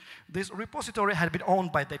interesting. This repository had been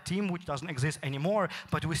owned by the team, which doesn't exist anymore,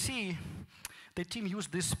 but we see the team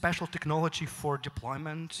used this special technology for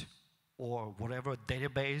deployment or whatever,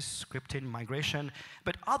 database, scripting, migration.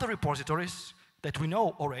 But other repositories that we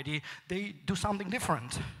know already, they do something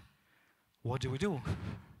different. What do?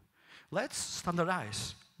 Let's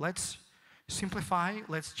standardize. Let's simplify.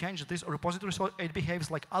 Let's change this repository so it behaves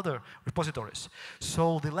like other repositories.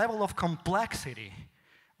 So the level of complexity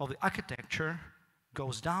of the architecture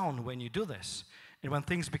goes down when you do this. And when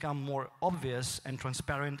things become more obvious and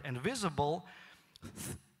transparent and visible,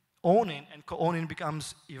 owning and co-owning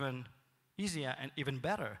becomes even easier and even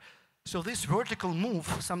better. So this vertical move,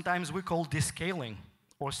 sometimes we call descaling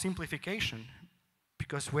or simplification,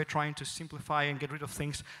 because we're trying to simplify and get rid of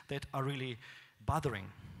things that are really bothering.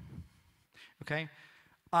 Okay?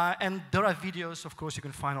 And there are videos, of course, you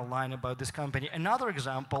can find online about this company. Another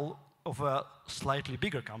example of a slightly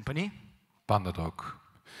bigger company. Pandadoc.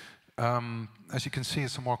 As you can see,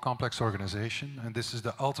 it's a more complex organization, and this is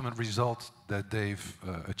the ultimate result that they've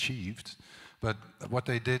achieved. But what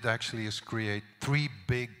they did actually is create 3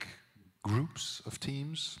 big groups of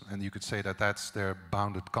teams, and you could say that that's their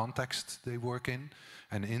bounded context they work in.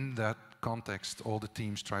 And in that context, all the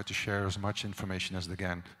teams try to share as much information as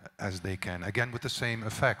they can. Again, with the same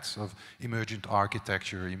effects of emergent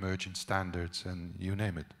architecture, emergent standards, and you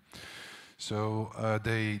name it. So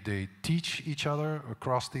they teach each other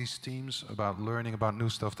across these teams about learning about new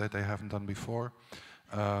stuff that they haven't done before.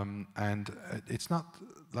 And it's not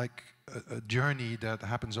like a journey that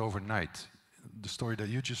happens overnight. The story that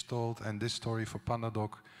you just told and this story for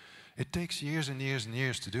PandaDoc, it takes years and years and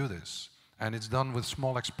years to do this. And it's done with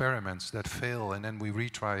small experiments that fail and then we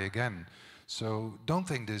retry again. So don't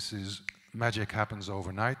think this is magic happens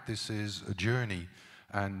overnight. This is a journey.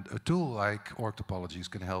 And a tool like Org Topologies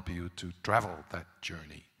can help you to travel that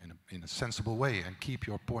journey in a sensible way and keep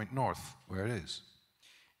your point north where it is.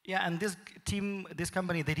 Yeah, and this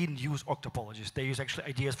company, they didn't use Org Topologies. They use actually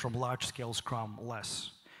ideas from large-scale Scrum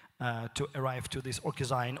less to arrive to this org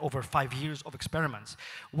design over 5 years of experiments.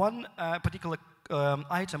 One particular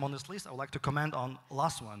item on this list I would like to comment on,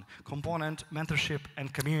 last one, component, mentorship,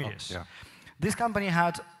 and communities. Oh, yeah. This company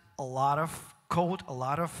had a lot of code, a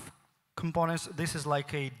lot of components. This is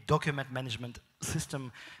like a document management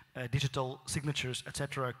system, digital signatures,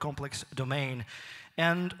 etc., complex domain.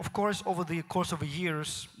 And of course, over the course of the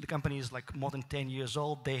years, the company is like more than 10 years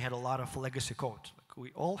old. They had a lot of legacy code, like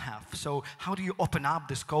we all have. So how do you open up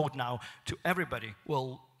this code now to everybody?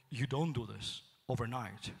 Well, you don't do this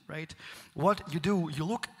overnight, right? What you do, you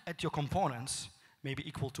look at your components, maybe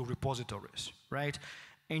equal to repositories, right?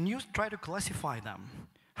 And you try to classify them.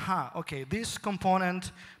 Okay, this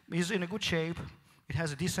component is in a good shape. It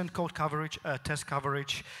has a decent code coverage, test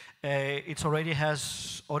coverage. It already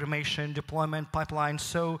has automation, deployment, pipeline.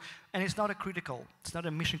 So, and it's not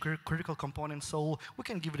a mission critical component. So we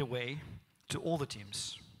can give it away to all the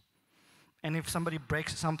teams. And if somebody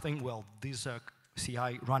breaks something, well, these are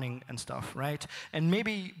CI running and stuff, right? And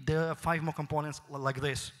maybe there are 5 more components like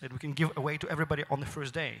this that we can give away to everybody on the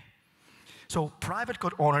first day. So private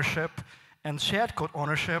code ownership and shared code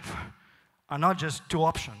ownership are not just 2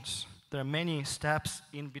 options. There are many steps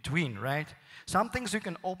in between, right? Some things you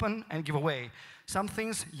can open and give away. Some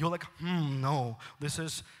things you're like, no, this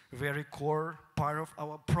is a very core part of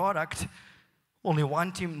our product. Only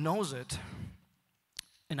one team knows it.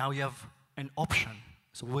 And now you have an option.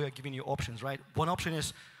 So we are giving you options, right? One option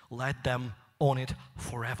is let them own it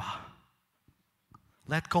forever.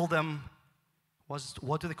 Let's call them,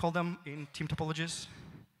 what do they call them in team topologies?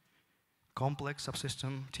 Complex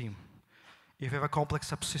subsystem team. If you have a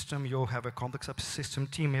complex subsystem, you have a complex subsystem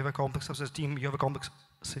team. If you have a complex subsystem team, you have a complex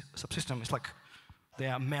subsystem. It's like they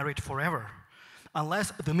are married forever.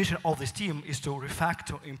 Unless the mission of this team is to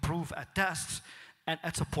refactor, improve at tests, and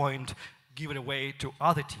at some point give it away to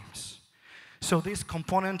other teams. So this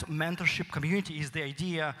component mentorship community is the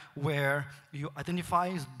idea where you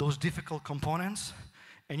identify those difficult components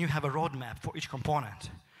and you have a roadmap for each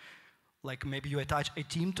component. Like maybe you attach a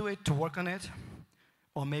team to it to work on it,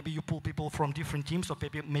 or maybe you pull people from different teams, or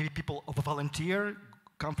maybe people of a volunteer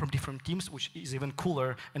come from different teams, which is even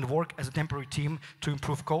cooler, and work as a temporary team to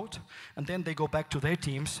improve code. And then they go back to their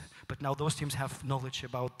teams, but now those teams have knowledge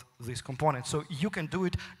about these components. So you can do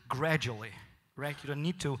it gradually, right? You don't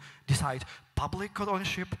need to decide public code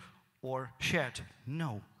ownership or shared.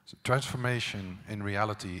 No. So transformation in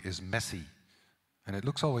reality is messy. And it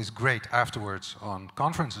looks always great afterwards on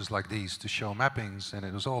conferences like these to show mappings, and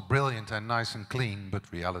it was all brilliant and nice and clean,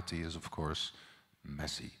 but reality is, of course,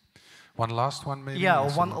 messy. One last one, maybe?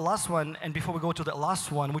 Yeah, one last one, and before we go to the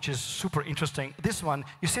last one, which is super interesting, this one,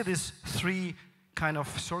 you see these 3 kind of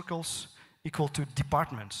circles equal to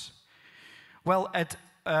departments. Well, at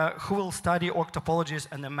who will study Org Topologies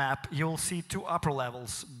and the map, you will see 2 upper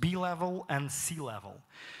levels, B level and C level.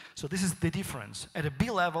 So this is the difference. At a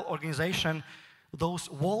B level organization,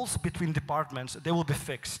 those walls between departments, they will be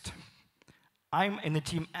fixed. I'm in the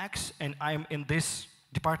team X, and I'm in this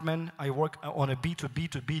department. I work on a B to B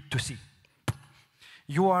to B to C.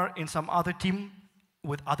 You are in some other team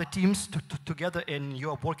with other teams together, and you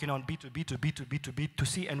are working on B to B to B to B to B to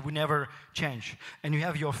C, and we never change. And you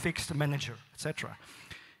have your fixed manager, etc.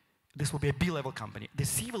 This will be a B-level company. The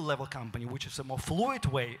C-level company, which is a more fluid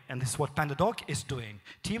way, and this is what PandaDoc is doing.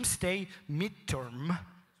 Teams stay midterm,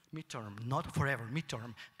 not forever,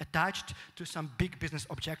 midterm, attached to some big business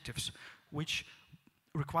objectives, which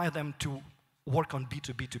require them to work on B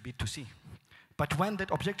to B to B to C. But when that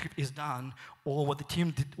objective is done, or what the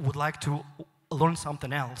team would like to learn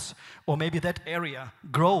something else, or maybe that area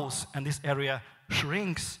grows and this area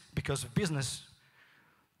shrinks because business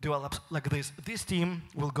develops like this team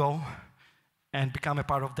will go and become a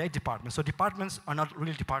part of their department. So departments are not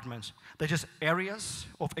really departments. They're just areas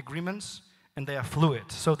of agreements, and they are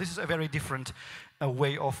fluid. So this is a very different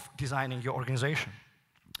way of designing your organization.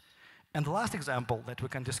 And the last example that we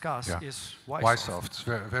can discuss is Ysoft. It's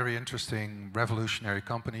a very interesting, revolutionary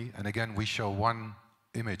company. And again, we show one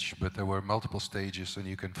image, but there were multiple stages, and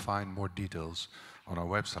you can find more details on our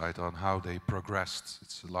website on how they progressed.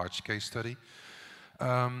 It's a large case study.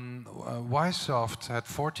 Ysoft had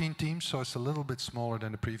 14 teams, so it's a little bit smaller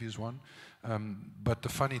than the previous one. But the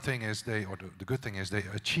funny thing is, the good thing is, they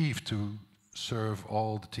achieved to serve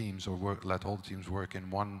all the teams, or let all the teams work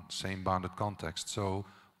in one same bounded context. So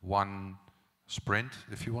one sprint,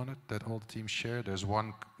 if you want it, that all the teams share. There's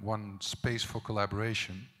one space for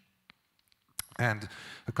collaboration. And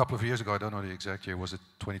a couple of years ago, I don't know the exact year, was it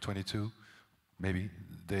 2022? Maybe,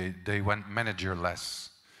 they went manager-less.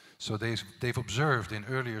 So they've observed in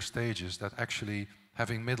earlier stages that actually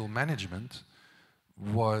having middle management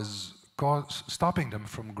was stopping them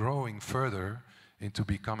from growing further into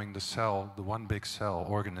becoming the one big cell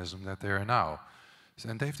organism that they are now.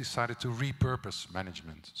 And they've decided to repurpose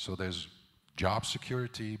management. So there's job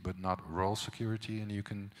security, but not role security, and you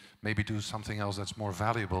can maybe do something else that's more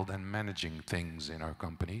valuable than managing things in our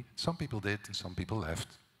company. Some people did, and some people left.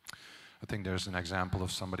 I think there's an example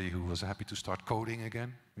of somebody who was happy to start coding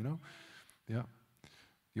again, you know? Yeah.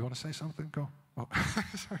 You want to say something? Go. Oh,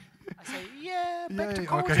 sorry. I say, yeah, back to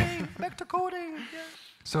coding, okay. Back to coding. Yeah.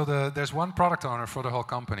 So there's one product owner for the whole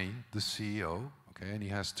company, the CEO, okay, and he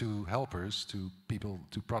has two helpers, two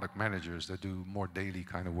product managers that do more daily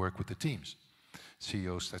kind of work with the teams.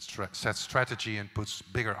 CEO sets strategy and puts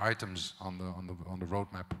bigger items on the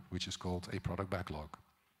roadmap, which is called a product backlog.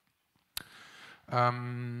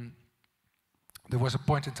 There was a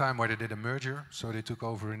point in time where they did a merger, so they took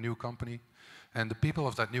over a new company, and the people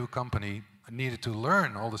of that new company needed to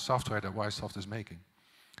learn all the software that Ysoft is making.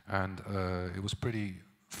 And it was pretty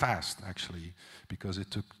fast, actually, because it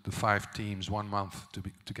took the 5 teams 1 month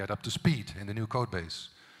to get up to speed in the new code base.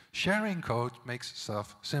 Sharing code makes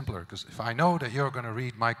stuff simpler, because if I know that you're going to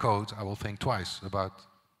read my code, I will think twice about,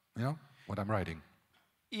 you know, what I'm writing.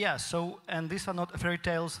 Yeah, so, and these are not fairy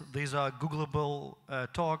tales, these are Googleable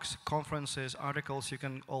talks, conferences, articles, you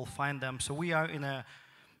can all find them. So we are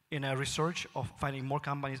in a research of finding more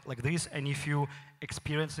companies like this, and if you're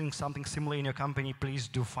experiencing something similar in your company, please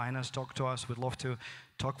do find us, talk to us. We'd love to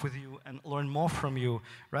talk with you and learn more from you,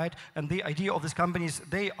 right? And the idea of these companies,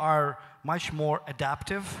 they are much more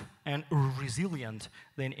adaptive and resilient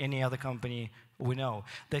than any other company we know.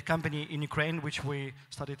 The company in Ukraine, which we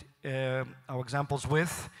started our examples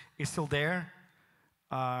with, is still there,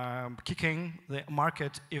 kicking the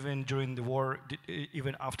market even during the war,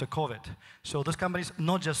 even after COVID. So those companies,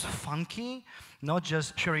 not just funky, not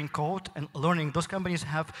just sharing code and learning, those companies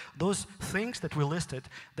have those things that we listed,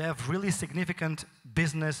 they have really significant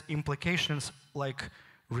business implications like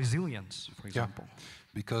resilience, for example. Yeah,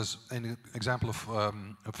 because in the example of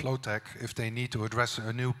FlowTech, if they need to address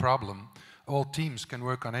a new problem, all teams can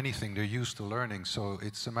work on anything, they're used to learning, so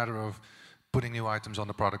it's a matter of putting new items on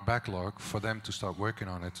the product backlog for them to start working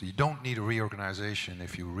on it. You don't need a reorganization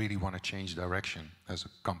if you really want to change direction as a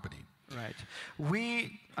company. Right.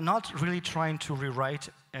 We are not really trying to rewrite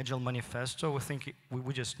Agile Manifesto. We think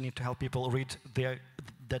we just need to help people read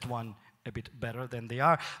that one a bit better than they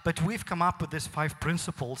are. But we've come up with these 5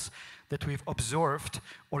 principles that we've observed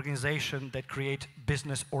organizations that create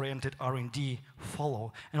business-oriented R&D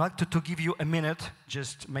follow. And I'd like to give you a minute,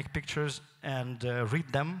 just make pictures and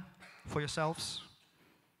read them for yourselves.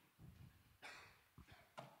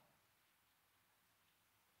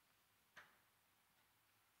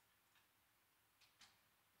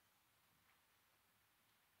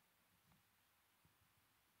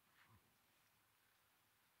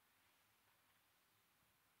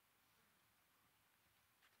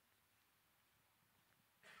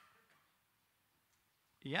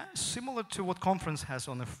 Yeah, similar to what conference has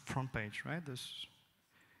on the front page, right?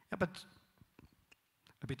 Yeah, but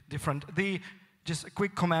a bit different. Just a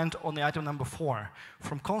quick comment on the item number 4.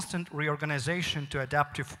 From constant reorganization to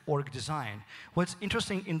adaptive org design. What's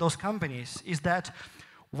interesting in those companies is that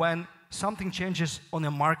when something changes on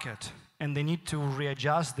the market and they need to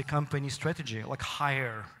readjust the company strategy, like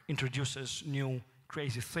hire introduces new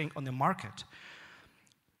crazy thing on the market,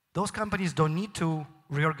 those companies don't need to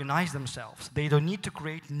reorganize themselves. They don't need to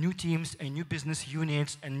create new teams and new business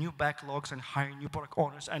units and new backlogs and hire new product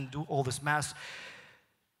owners and do all this mess.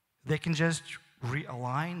 They can just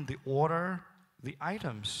realign the order, the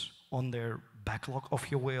items on their backlog,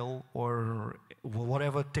 if you will, or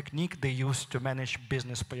whatever technique they use to manage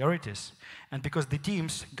business priorities. And because the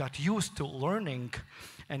teams got used to learning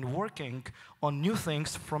and working on new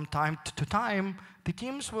things from time to time, the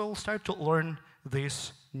teams will start to learn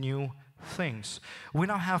these new things. We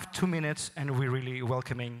now have 2 minutes, and we're really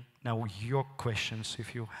welcoming now your questions,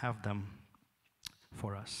 if you have them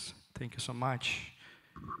for us. Thank you so much.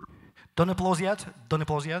 Don't applause yet. Don't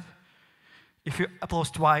applause yet. If you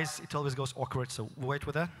applause twice, it always goes awkward, so wait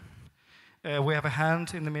with that. We have a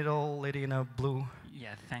hand in the middle, lady in a blue.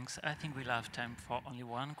 Yeah, thanks. I think we'll have time for only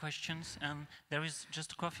one question, and there is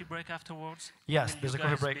just a coffee break afterwards? Yes, there's a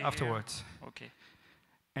coffee break afterwards. Here? Okay.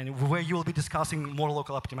 And where you will be discussing more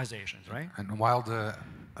local optimizations, right? And while the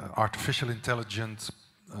artificial intelligence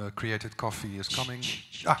created coffee is coming...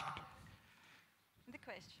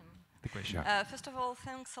 The question. First of all,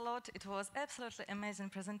 thanks a lot. It was absolutely amazing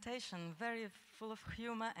presentation, very full of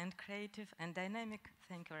humor and creative and dynamic.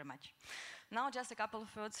 Thank you very much. Now just a couple of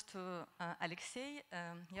words to Alexey.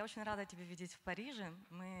 Я очень рада тебя видеть в Париже.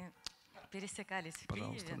 Мы пересекались в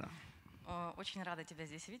Киеве. Очень рада тебя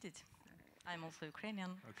здесь видеть. I'm also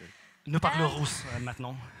Ukrainian. Okay. Nous parlons russe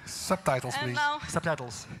maintenant. Subtitles, please.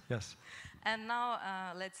 Subtitles, yes. And now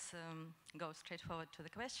let's go straight forward to the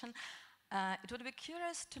question. It would be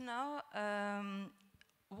curious to know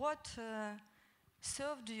what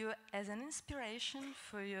served you as an inspiration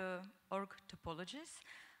for your org topologies.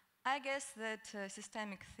 I guess that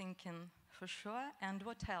systemic thinking for sure, and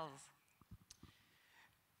what else?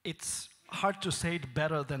 It's hard to say it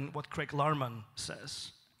better than what Craig Larman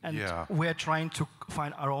says. And we're trying to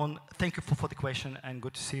find our own. Thank you for the question, and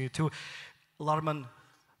good to see you too. Larman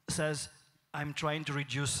says, I'm trying to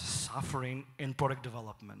reduce suffering in product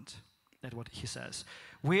development. That's what he says.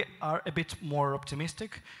 We are a bit more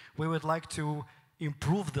optimistic. We would like to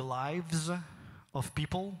improve the lives of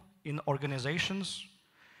people in organizations,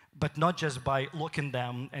 but not just by locking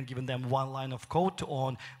them and giving them one line of code to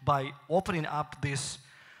own, by opening up this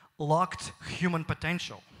locked human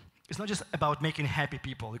potential. It's not just about making happy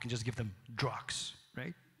people. You can just give them drugs,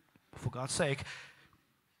 right? For God's sake,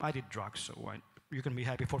 I did drugs, so you can be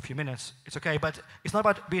happy for a few minutes. It's okay, but it's not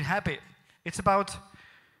about being happy. It's about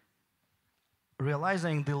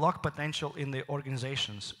realizing the locked potential in the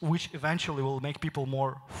organizations, which eventually will make people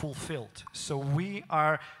more fulfilled. So we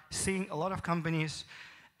are seeing a lot of companies,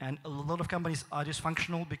 and a lot of companies are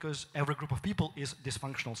dysfunctional because every group of people is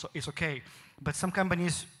dysfunctional, so it's okay. But some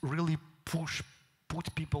companies really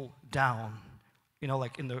put people down, you know,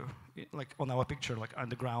 like on our picture, like on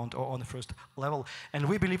the ground or on the first level. And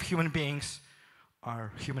we believe human beings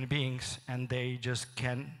are human beings, and they just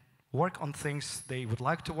can work on things they would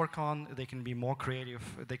like to work on. They can be more creative.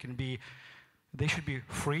 They should be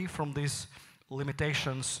free from these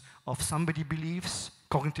limitations of somebody believes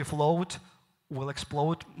cognitive load will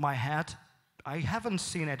explode my head. I haven't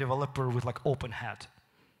seen a developer with like open head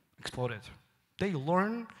exploded. They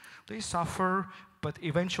learn, they suffer, but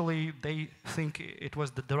eventually they think it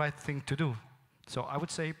was the right thing to do. So I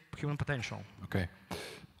would say human potential. Okay.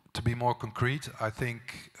 To be more concrete, I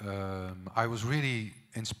think I was really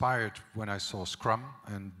inspired when I saw Scrum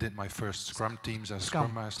and did my first Scrum teams as a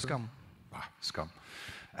Scrum Master. Scrum.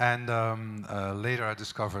 And later I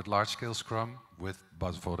discovered large-scale Scrum with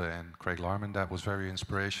Bas Vodde and Craig Larman. That was very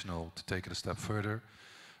inspirational to take it a step further.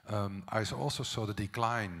 I also saw the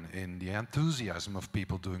decline in the enthusiasm of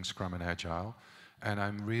people doing Scrum and Agile. And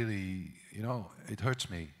I'm really, you know, it hurts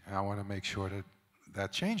me. And I want to make sure that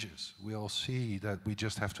that changes. We all see that we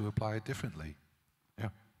just have to apply it differently. Yeah.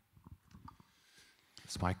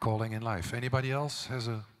 It's my calling in life. Anybody else has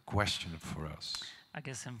a question for us? I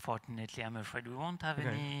guess, unfortunately, I'm afraid we won't have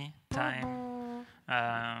any time.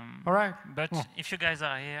 All right. But if you guys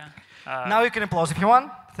are here... now you can applause if you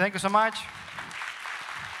want. Thank you so much.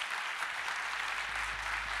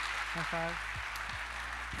 High five.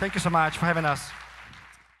 Thank you so much for having us.